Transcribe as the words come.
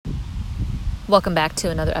Welcome back to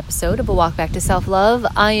another episode of A Walk Back to Self-Love.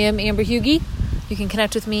 I am Amber Hughey. You can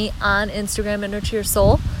connect with me on Instagram at Nurture Your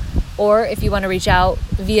Soul. Or if you want to reach out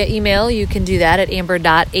via email, you can do that at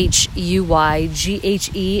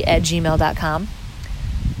amber.huyghe@gmail.com.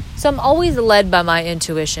 So I'm always led by my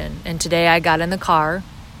intuition. And today I got in the car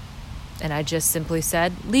and I just simply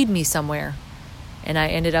said, lead me somewhere. And I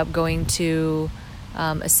ended up going to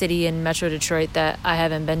a city in Metro Detroit that I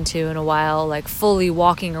haven't been to in a while, like fully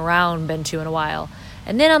walking around been to in a while.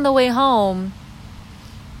 And then on the way home,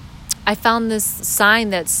 I found this sign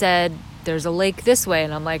that said, there's a lake this way.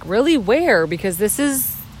 And I'm like, really, where? Because this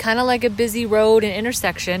is kind of like a busy road and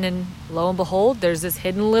intersection. And lo and behold, there's this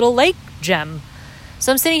hidden little lake gem.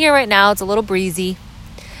 So I'm sitting here right now. It's a little breezy.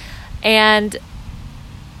 And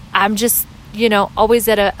I'm just, always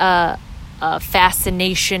at a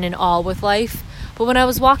fascination and awe with life. But when I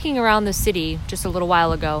was walking around the city just a little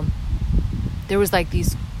while ago, there was like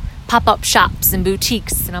these pop-up shops and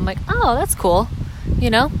boutiques. And I'm like, oh, that's cool.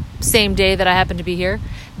 Same day that I happened to be here.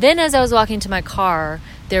 Then as I was walking to my car,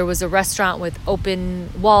 there was a restaurant with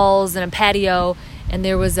open walls and a patio. And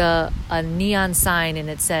there was a neon sign and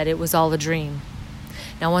it said it was all a dream.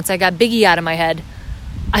 Now, once I got Biggie out of my head,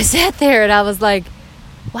 I sat there and I was like,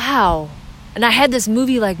 wow. And I had this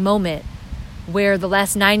movie-like moment where the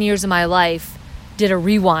last 9 years of my life did a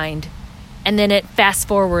rewind, and then it fast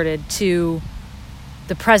forwarded to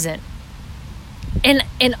the present. And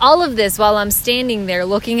all of this while I'm standing there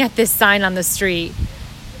looking at this sign on the street,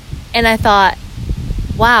 and I thought,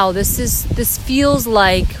 wow, this feels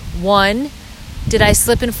like, one, did I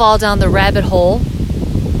slip and fall down the rabbit hole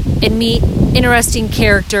and meet interesting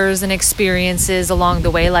characters and experiences along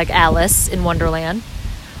the way, like Alice in Wonderland?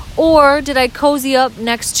 Or did I cozy up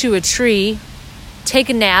next to a tree, take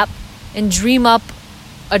a nap, and dream up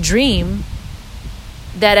a dream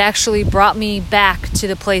that actually brought me back to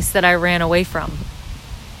the place that I ran away from?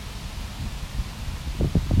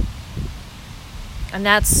 And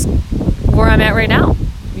that's where I'm at right now.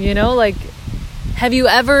 Have you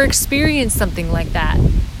ever experienced something like that?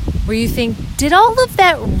 Where you think, did all of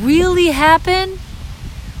that really happen?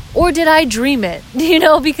 Or did I dream it?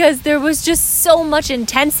 Because there was just so much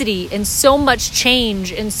intensity and so much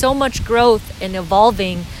change and so much growth and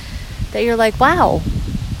evolving that you're like, wow,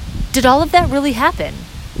 did all of that really happen?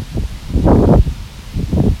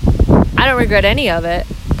 I don't regret any of it,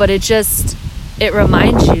 but it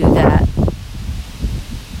reminds you that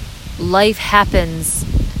life happens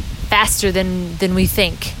faster than we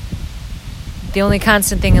think. The only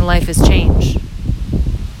constant thing in life is change.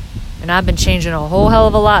 And I've been changing a whole hell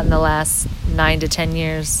of a lot in the last 9 to 10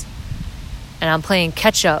 years. And I'm playing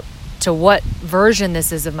catch up to what version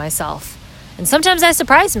this is of myself. And sometimes that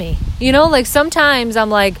surprised me. Sometimes I'm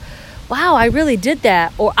like, wow, I really did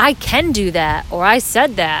that. Or I can do that. Or I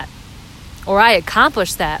said that. Or I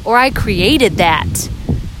accomplished that. Or I created that.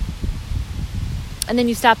 And then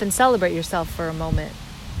you stop and celebrate yourself for a moment.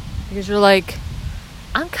 Because you're like,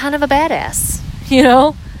 I'm kind of a badass,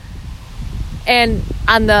 And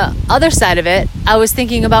on the other side of it, I was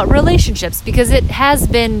thinking about relationships, because it has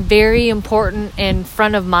been very important and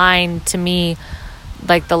front of mind to me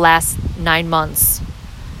like the last 9 months,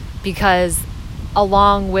 because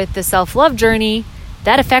along with the self-love journey,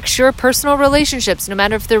 that affects your personal relationships, no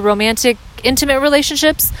matter if they're romantic, intimate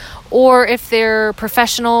relationships, or if they're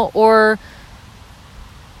professional or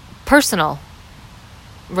personal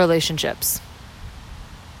relationships.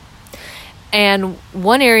 And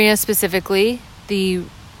one area specifically, the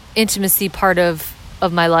intimacy part of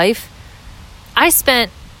my life, I spent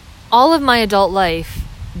all of my adult life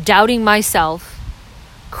doubting myself,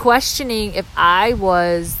 questioning if I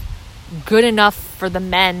was good enough for the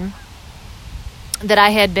men that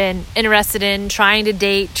I had been interested in, trying to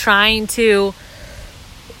date, trying to,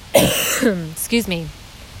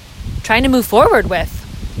 trying to move forward with.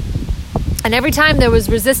 And every time there was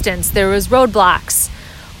resistance, there was roadblocks.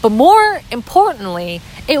 But more importantly,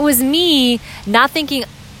 it was me not thinking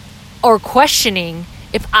or questioning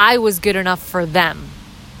if I was good enough for them.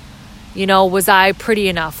 Was I pretty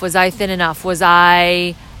enough? Was I thin enough? Was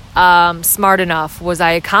I smart enough? Was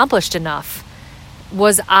I accomplished enough?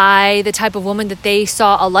 Was I the type of woman that they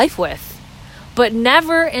saw a life with? But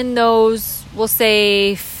never in those, we'll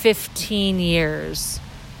say, 15 years,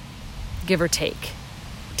 give or take,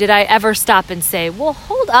 did I ever stop and say, well,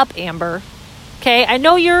 hold up, Amber. Okay, I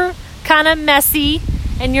know you're kind of messy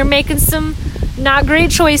and you're making some not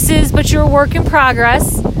great choices, but you're a work in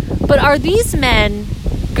progress. But are these men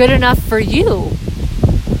good enough for you?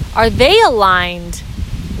 Are they aligned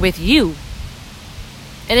with you?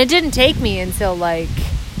 And it didn't take me until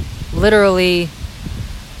literally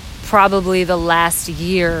probably the last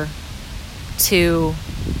year to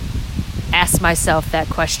ask myself that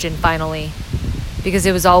question finally, because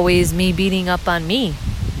it was always me beating up on me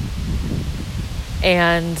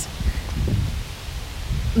and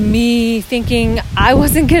me thinking I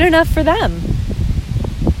wasn't good enough for them.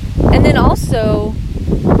 And then also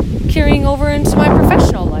carrying over into my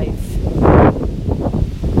professional life.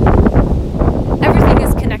 Everything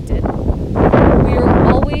is connected. We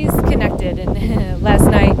are always connected. And last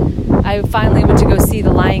night, I finally went to go see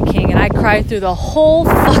The Lion King, and I cried through the whole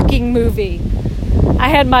fucking movie. I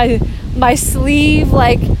had my sleeve,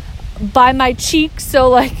 like, by my cheek, so,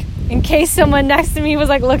 like, in case someone next to me was,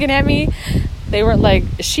 like, looking at me, they weren't like,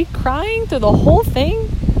 is she crying through the whole thing?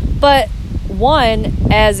 But one,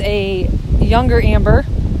 as a younger Amber,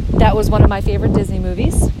 that was one of my favorite Disney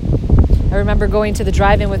movies. I remember going to the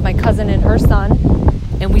drive-in with my cousin and her son,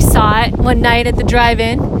 and we saw it one night at the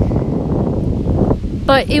drive-in.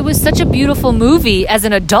 But it was such a beautiful movie as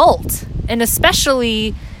an adult, and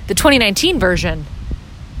especially the 2019 version,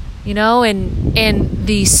 you know, and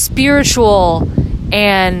the spiritual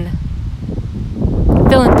and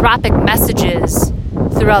philanthropic messages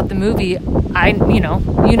throughout the movie.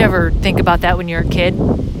 You never think about that when you're a kid.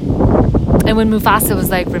 And when Mufasa was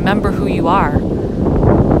like, remember who you are.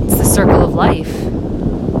 It's the circle of life.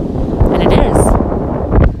 And it is.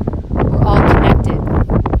 We're all connected.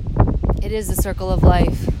 It is the circle of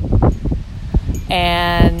life.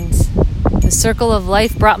 And the circle of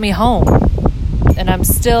life brought me home. And I'm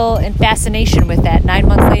still in fascination with that 9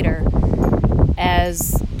 months later,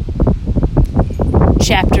 as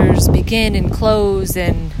chapters begin and close,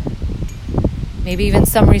 and maybe even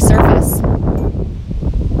some resurface.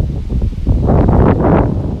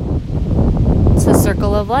 It's the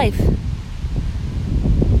circle of life.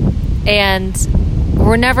 And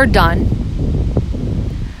we're never done.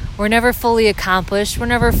 We're never fully accomplished. We're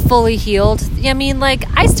never fully healed. I mean, like,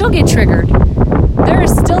 I still get triggered. There are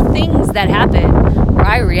still things that happen where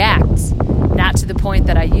I react. Not to the point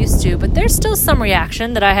that I used to, but there's still some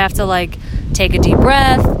reaction that I have to, like, take a deep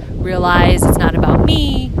breath, realize it's not about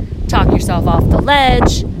me, talk yourself off the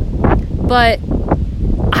ledge. But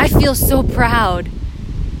I feel so proud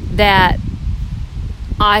that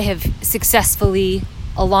I have successfully,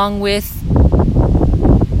 along with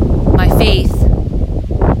my faith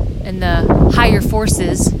and the higher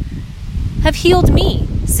forces, have healed me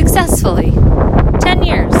successfully. 10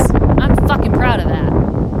 years. I'm fucking proud of that.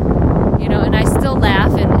 You know, and I still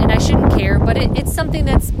laugh, and I shouldn't care, but it's something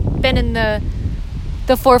that's been in the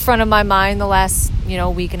forefront of my mind the last,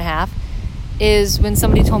 week and a half, is when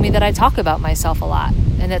somebody told me that I talk about myself a lot,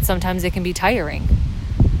 and that sometimes it can be tiring.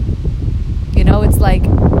 It's like,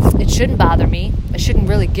 it shouldn't bother me. I shouldn't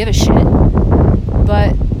really give a shit.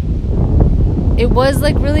 But it was,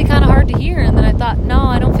 like, really kind of hard to hear, and then I thought, no,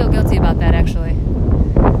 I don't feel guilty about that, actually.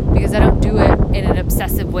 Because I don't do it in an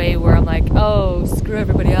obsessive way where I'm like, oh, screw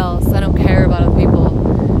everybody else. I don't care about other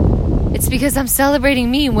people. It's because I'm celebrating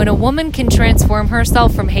me. When a woman can transform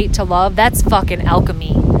herself from hate to love, that's fucking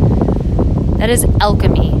alchemy. That is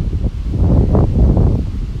alchemy.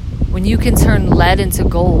 When you can turn lead into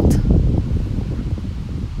gold.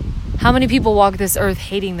 How many people walk this earth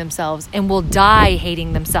hating themselves and will die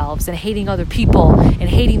hating themselves and hating other people and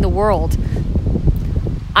hating the world?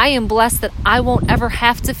 I am blessed that I won't ever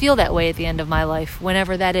have to feel that way at the end of my life,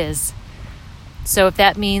 whenever that is. So if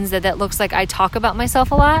that means that looks like I talk about myself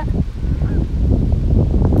a lot,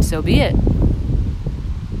 so be it.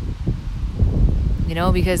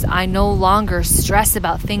 Because I no longer stress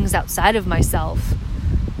about things outside of myself.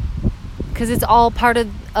 Because it's all part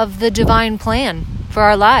of the divine plan for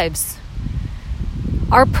our lives.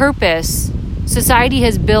 Our purpose, society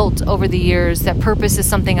has built over the years that purpose is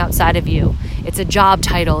something outside of you. It's a job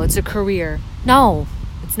title. It's a career. No,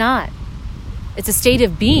 it's not. It's a state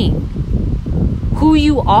of being. Who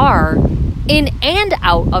you are in and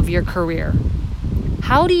out of your career.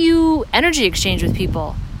 How do you energy exchange with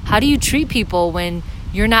people? How do you treat people when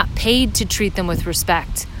you're not paid to treat them with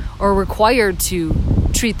respect or required to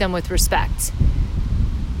treat them with respect?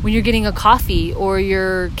 When you're getting a coffee, or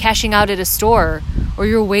you're cashing out at a store, or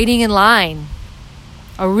you're waiting in line,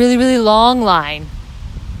 a really, really long line,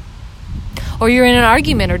 or you're in an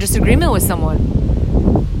argument or disagreement with someone.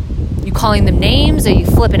 You calling them names? Are you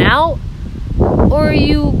flipping out? Or are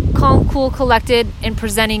you calm, cool, collected, and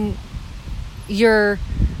presenting your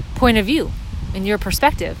point of view and your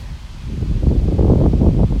perspective?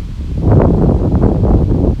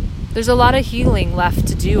 There's a lot of healing left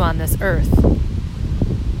to do on this earth.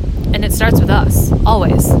 And it starts with us,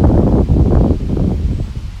 always.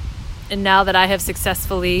 And now that I have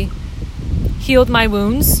successfully healed my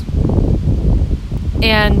wounds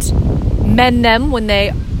and mend them when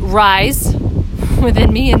they rise,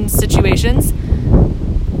 within me in situations,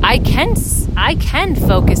 I can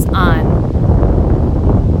focus on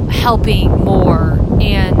helping more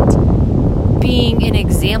and being an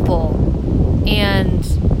example and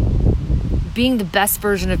being the best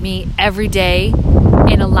version of me every day,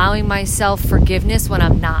 and allowing myself forgiveness when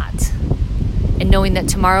I'm not, and knowing that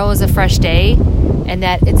tomorrow is a fresh day and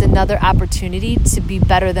that it's another opportunity to be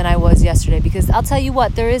better than I was yesterday. Because I'll tell you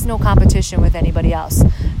what, there is no competition with anybody else,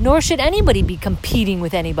 nor should anybody be competing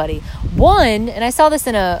with anybody. One, and I saw this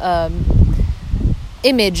in a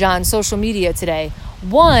image on social media today.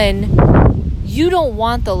 One, you don't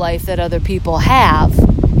want the life that other people have,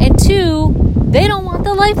 and two, they don't want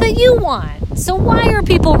the life that you want. So why are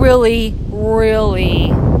people really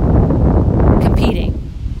competing?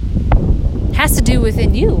 Has to do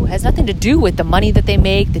within you. Has nothing to do with the money that they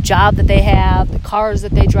make, the job that they have, the cars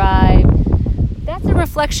that they drive. That's a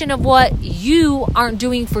reflection of what you aren't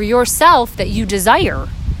doing for yourself that you desire.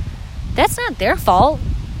 That's not their fault.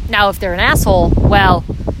 Now, if they're an asshole, well,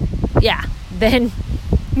 yeah, then,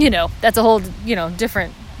 that's a whole,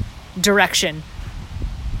 different direction.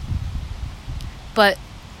 But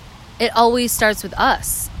it always starts with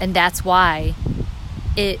us. And that's why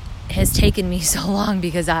it has taken me so long,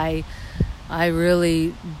 because I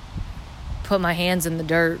really put my hands in the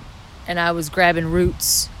dirt and I was grabbing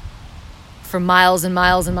roots for miles and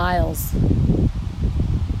miles and miles.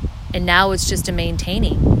 And now it's just a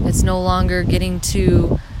maintaining. It's no longer getting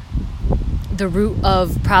to the root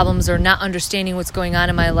of problems or not understanding what's going on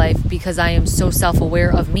in my life, because I am so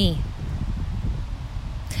self-aware of me.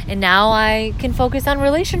 And now I can focus on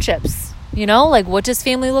relationships. Like, what does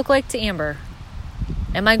family look like to Amber?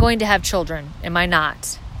 Am I going to have children? Am I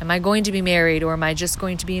not? Am I going to be married, or am I just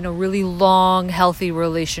going to be in a really long, healthy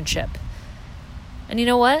relationship? And you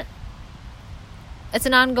know what? It's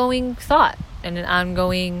an ongoing thought and an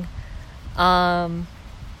ongoing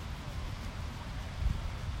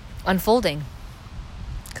unfolding,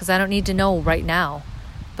 because I don't need to know right now.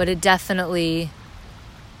 But it definitely,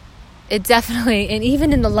 and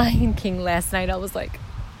even in The Lion King last night, I was like,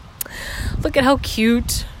 look at how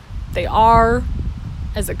cute they are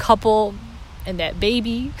as a couple, and that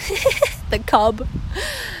baby, the cub.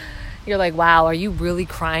 You're like, wow, are you really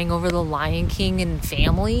crying over The Lion King and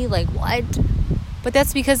family? Like, what? But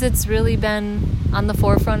that's because it's really been on the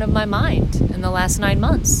forefront of my mind in the last 9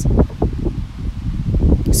 months.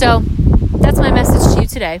 So that's my message to you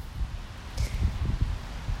today.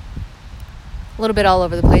 A little bit all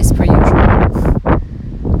over the place, per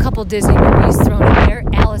usual. A couple Disney movies thrown in there.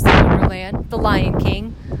 Alice in Wonderland, The Lion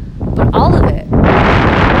King. But all of it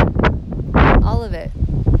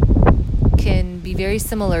can be very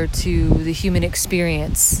similar to the human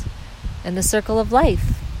experience and the circle of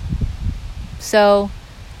life. So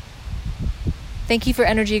thank you for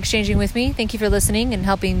energy exchanging with me. Thank you for listening and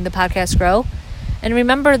helping the podcast grow. And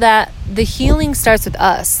remember that the healing starts with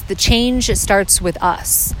us. The change starts with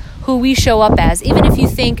us, who we show up as. Even if you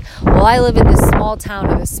think, well, I live in this small town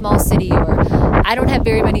or this small city, or I don't have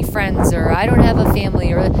very many friends, or I don't have a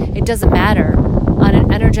family, or it doesn't matter. On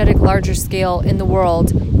an energetic, larger scale in the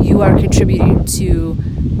world, you are contributing to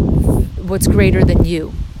what's greater than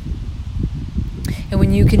you. And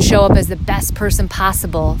when you can show up as the best person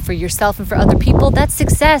possible for yourself and for other people, that's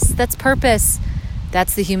success, that's purpose,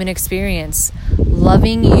 that's the human experience.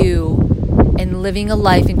 Loving you and living a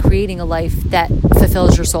life and creating a life that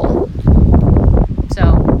fulfills your soul. So,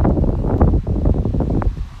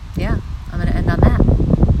 yeah, I'm going to end on that.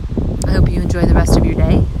 I hope you enjoy the rest of your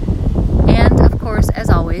day. And, of course, as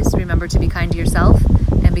always, remember to be kind to yourself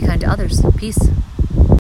and be kind to others. Peace.